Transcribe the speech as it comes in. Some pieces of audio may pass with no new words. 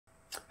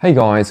Hey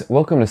guys,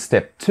 welcome to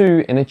step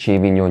 2 in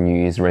achieving your New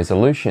Year's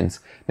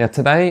resolutions. Now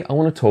today I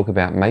want to talk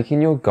about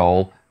making your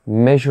goal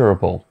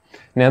measurable.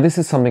 Now this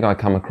is something I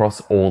come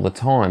across all the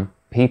time.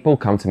 People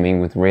come to me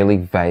with really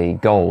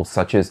vague goals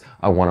such as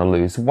I want to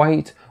lose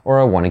weight or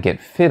I want to get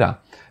fitter.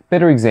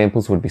 Better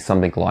examples would be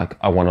something like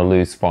I want to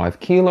lose 5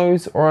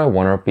 kilos or I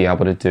want to be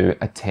able to do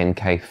a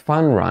 10k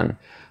fun run.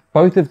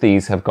 Both of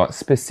these have got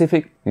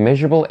specific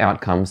measurable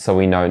outcomes so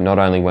we know not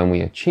only when we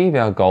achieve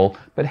our goal,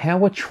 but how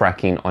we're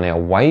tracking on our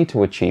way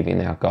to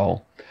achieving our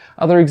goal.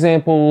 Other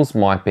examples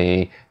might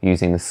be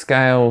using the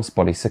scales,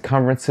 body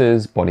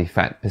circumferences, body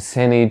fat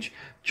percentage,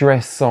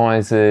 dress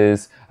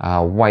sizes,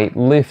 weight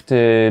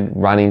lifted,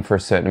 running for a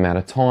certain amount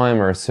of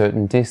time or a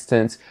certain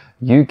distance.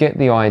 You get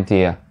the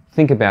idea.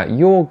 Think about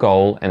your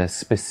goal and a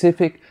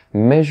specific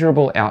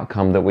measurable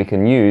outcome that we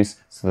can use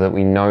so that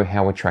we know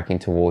how we're tracking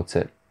towards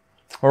it.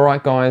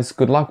 Alright guys,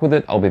 good luck with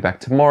it. I'll be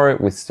back tomorrow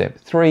with step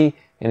 3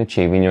 in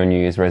achieving your New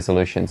Year's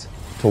resolutions.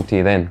 Talk to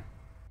you then.